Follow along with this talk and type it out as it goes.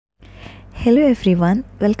Hello every one,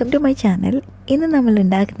 welcome to my channel. ഇന്ന് നമ്മൾ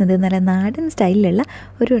ഉണ്ടാക്കുന്നത് നല്ല നാടൻ സ്റ്റൈലിലുള്ള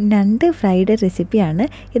ഒരു ഞണ്ട് ഫ്രൈഡ് റെസിപ്പിയാണ്.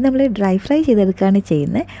 ഇത് നമ്മൾ ഡ്രൈ ഫ്രൈ ചെയ്തെടുക്കുകയാണ്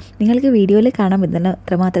ചെയ്യുന്നത്. നിങ്ങൾക്ക് വീഡിയോയിൽ കാണാൻ പറ്റുന്ന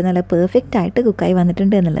അത്രമാത്രം നല്ല പെർഫെക്റ്റ് ആയിട്ട് കുക്കായി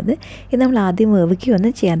വന്നിട്ടുണ്ട് എന്നുള്ളത്. ഇത് നമ്മൾ ആദ്യം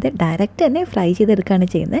വേവിക്കുകയൊന്നും ചെയ്യാതെ ഡയറക്റ്റ് തന്നെ ഫ്രൈ ചെയ്തെടുക്കുകയാണ്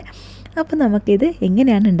ചെയ്യുന്നത്. അപ്പോൾ നമുക്കിത്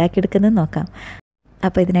എങ്ങനെയാണ് ഉണ്ടാക്കിയെടുക്കുന്നത് നോക്കാം.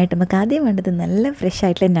 അപ്പോൾ ഇതിനായിട്ട് നമുക്ക് ആദ്യം വേണ്ടത് നല്ല ഫ്രഷ്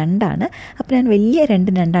ആയിട്ടുള്ള ഞണ്ടാണ്. അപ്പോൾ ഞാൻ വലിയ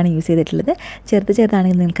 2 ഞണ്ടാണ് യൂസ് ചെയ്തിട്ടുള്ളത്.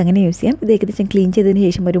 ചെറുതാണെങ്കിൽ നിങ്ങൾക്ക് അങ്ങനെ യൂസ് ചെയ്യാം. ഇത് ഏകദേശം ക്ലീൻ ചെയ്തതിന്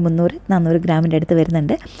ശേഷം ഒരു 300-400 ഗ്രാമിൻ്റെ അടുത്ത്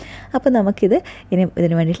വരുന്നുണ്ട്. അപ്പോൾ നമുക്കിത്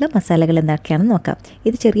ഇതിന് വേണ്ടിയിട്ടുള്ള മസാലകൾ എന്തൊക്കെയാണെന്ന് നോക്കാം.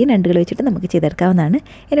 ഇത് ചെറിയ ഞണ്ടുകൾ വെച്ചിട്ട് നമുക്ക് ചെയ്തെടുക്കാവുന്നതാണ്.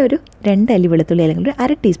 ഇനി ഒരു 2 അല്ലി വെളുത്തുള്ളി അല്ലെങ്കിൽ ഒരു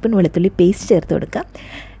 1/2 ടീസ്പൂൺ വെളുത്തുള്ളി പേസ്റ്റ് ചേർത്ത് കൊടുക്കാം.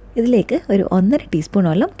 ഇതിലേക്ക് ഒരു 1.5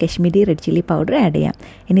 ടീസ്പൂണോളം Kashmiri red chilli powder add ചെയ്യാം.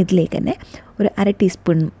 ഇനി ഇതിലേക്ക് തന്നെ ഒരു 1/2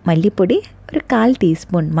 ടീസ്പൂൺ മല്ലിപ്പൊടി, ഒരു 1/4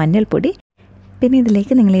 ടീസ്പൂൺ മഞ്ഞൾപ്പൊടി, പിന്നെ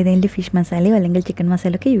ഇതിലേക്ക് നിങ്ങൾ ഏതെങ്കിലും ഫിഷ് മസാലയോ അല്ലെങ്കിൽ ചിക്കൻ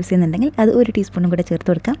മസാലയോ ഒക്കെ യൂസ് ചെയ്യുന്നുണ്ടെങ്കിൽ അത് 1 ടീസ്പൂണും കൂടെ ചേർത്ത്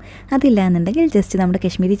കൊടുക്കാം. അതില്ല എന്നുണ്ടെങ്കിൽ ജസ്റ്റ് നമ്മുടെ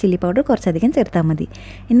കശ്മീരി ചില്ലി പൗഡർ കുറച്ചധികം ചേർത്താൽ മതി.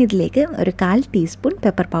 ഇനി ഇതിലേക്ക് ഒരു 1/4 ടീസ്പൂൺ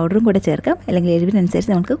പെപ്പർ പൗഡറും കൂടെ ചേർക്കാം. അല്ലെങ്കിൽ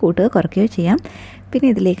എരിവിനനുസരിച്ച് നമുക്ക് കൂട്ടുകയോ കുറയ്ക്കുകയോ ചെയ്യാം. പിന്നെ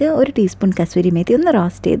ഇതിലേക്ക് 1 ടീസ്പൂൺ കസൂരി മേത്തി ഒന്ന്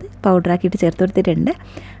റോസ്റ്റ് ചെയ്ത് പൗഡറാക്കിയിട്ട് ചേർത്ത് കൊടുത്തിട്ടുണ്ട്.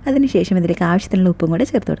 അതിനുശേഷം ഇതിലേക്ക് ആവശ്യത്തിനുള്ള ഉപ്പും കൂടെ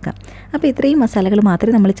ചേർത്ത് കൊടുക്കാം. അപ്പോൾ ഇത്രയും മസാലകൾ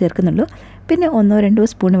മാത്രമേ നമ്മൾ ചേർക്കുന്നുള്ളൂ. പിന്നെ 1-2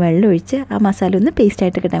 സ്പൂൺ വെള്ളം ഒഴിച്ച് ആ മസാല ഒന്ന്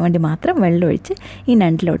പേസ്റ്റായിട്ട് കിട്ടാൻ വേണ്ടി മാത്രം വെള്ളം ഒഴിച്ച് ഈ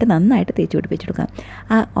ഞണ്ടിലോട്ട് നന്നായിട്ട് തേച്ച് പിടിപ്പിച്ചെടുക്കാം.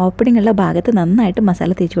 ആ ഓപ്പണിംഗ് ഉള്ള ഭാഗത്ത് നന്നായിട്ട്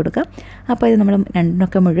മസാല തേച്ച് കൊടുക്കാം. അപ്പോൾ ഇത് നമ്മൾ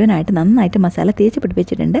ഞണ്ടിനൊക്കെ മുഴുവനായിട്ട് നന്നായിട്ട് മസാല തേച്ച്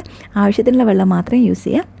പിടിപ്പിച്ചിട്ടുണ്ട്. ആവശ്യത്തിനുള്ള വെള്ളം മാത്രമേ യൂസ്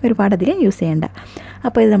ചെയ്യാം, ഒരുപാടധികം യൂസ് ചെയ്യേണ്ട.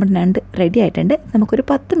 അപ്പോൾ ഇത് നമ്മുടെ ഞണ്ട് റെഡി ആയിട്ടുണ്ട്. നമുക്കൊരു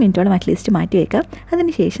 10 മിനിറ്റോളം അറ്റ്ലീസ്റ്റ് മാറ്റി വയ്ക്കാം.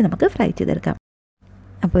 അതിന് ശേഷം നമുക്ക് ഫ്രൈ ചെയ്തെടുക്കാം.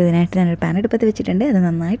 അപ്പോൾ ഇതിനായിട്ട് ഞാനൊരു പാൻ അടുപ്പത്ത് വെച്ചിട്ടുണ്ട്. അത്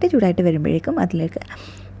നന്നായിട്ട് ചൂടായിട്ട് വരുമ്പോഴേക്കും അതിലേക്ക്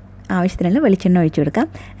ആവശ്യത്തിനുള്ള വെളിച്ചെണ്ണ ഒഴിച്ചു കൊടുക്കാം.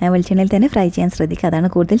 വെളിച്ചെണ്ണയിൽ തന്നെ ഫ്രൈ ചെയ്യാൻ ശ്രദ്ധിക്കുക, അതാണ്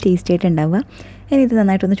കൂടുതൽ ടേസ്റ്റി ആയിട്ട് ഉണ്ടാവുക. ഇനി ഇത്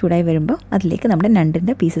നന്നായിട്ടൊന്ന് ചൂടായി വരുമ്പോൾ അതിലേക്ക് നമ്മുടെ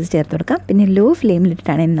ഞണ്ടിൻ്റെ പീസസ് ചേർത്ത് കൊടുക്കാം. പിന്നെ ലോ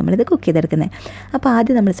ഫ്ലെയിമിലിട്ടിട്ടാണ് നമ്മളിത് കുക്ക് ചെയ്തെടുക്കുന്നത്. അപ്പോൾ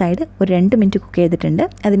ആദ്യം നമ്മൾ സൈഡ് ഒരു 2 മിനിറ്റ് കുക്ക് ചെയ്തിട്ടുണ്ട്.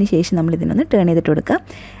 അതിന് ശേഷം നമ്മളിതിനൊന്ന് ടേൺ ചെയ്തിട്ട് കൊടുക്കാം.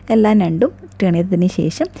 എല്ലാ ഞണ്ടും ടേൺ ചെയ്തതിന്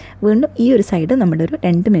ശേഷം വീണ്ടും ഈ ഒരു സൈഡ് നമ്മളൊരു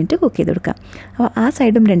 2 മിനിറ്റ് കുക്ക് ചെയ്ത് കൊടുക്കാം. അപ്പോൾ ആ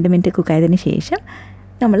സൈഡും 2 മിനിറ്റ് കുക്ക് ആയതിന് ശേഷം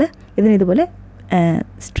നമ്മൾ ഇതിനിതുപോലെ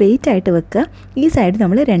സ്ട്രെയിറ്റ് ആയിട്ട് വെക്കുക. ഈ സൈഡ്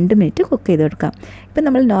നമ്മൾ 2 മിനിറ്റ് കുക്ക് ചെയ്ത് കൊടുക്കാം. ഇപ്പം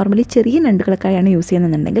നമ്മൾ നോർമലി ചെറിയ ഞണ്ടുകളൊക്കെയാണ് യൂസ്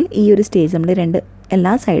ചെയ്യുന്നുണ്ടെങ്കിൽ ഈ ഒരു സ്റ്റേജ് നമ്മൾ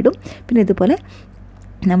എല്ലാ സൈഡും പിന്നെ ഇതുപോലെ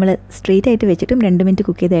നമ്മൾ സ്ട്രെയിറ്റ് ആയിട്ട് വെച്ചിട്ടും 2 മിനിറ്റ്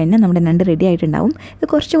കുക്ക് ചെയ്ത് കഴിഞ്ഞാൽ നമ്മുടെ ഞണ്ട് റെഡി ആയിട്ടുണ്ടാവും. ഇത്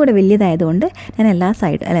കുറച്ചും കൂടെ വലിയതായതുകൊണ്ട് ഞാൻ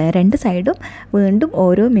 2 സൈഡും വീണ്ടും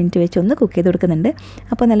ഓരോ മിനിറ്റ് വെച്ച് ഒന്ന് കുക്ക് ചെയ്ത് കൊടുക്കുന്നുണ്ട്.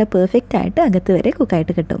 അപ്പോൾ നല്ല പെർഫെക്റ്റ് ആയിട്ട് അകത്ത് വരെ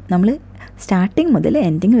കുക്കായിട്ട് കിട്ടും. നമ്മൾ സ്റ്റാർട്ടിങ് മുതൽ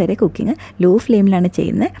എൻഡിങ് വരെ കുക്കിങ് ലോ ഫ്ലെയിമിലാണ്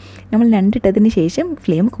ചെയ്യുന്നത്. നമ്മൾ ഞണ്ടിട്ടതിന് ശേഷം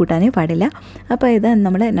ഫ്ലെയിം കൂട്ടാനേ പാടില്ല. അപ്പോൾ ഇത്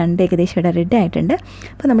നമ്മുടെ ഞണ്ട് ഏകദേശം ഇവിടെ റെഡി ആയിട്ടുണ്ട്.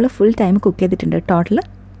 അപ്പോൾ നമ്മൾ ഫുൾ ടൈം കുക്ക് ചെയ്തിട്ടുണ്ട്. ടോട്ടൽ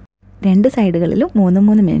 2 സൈഡുകളിലും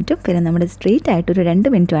 3 മിനിറ്റും പിന്നെ നമ്മുടെ സ്ട്രെയിറ്റ് ആയിട്ട് ഒരു 2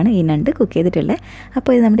 മിനിറ്റുമാണ് ഈ ഞണ്ട് കുക്ക് ചെയ്തിട്ടുള്ളത്.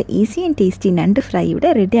 അപ്പോൾ ഇത് നമ്മുടെ ഈസി ആൻഡ് ടേസ്റ്റി ഞണ്ട് ഫ്രൈ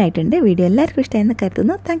ഇവിടെ റെഡി ആയിട്ടുണ്ട്. വീഡിയോ എല്ലാവർക്കും ഇഷ്ടമായെന്ന്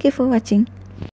കരുതുന്നു. Thank you for watching.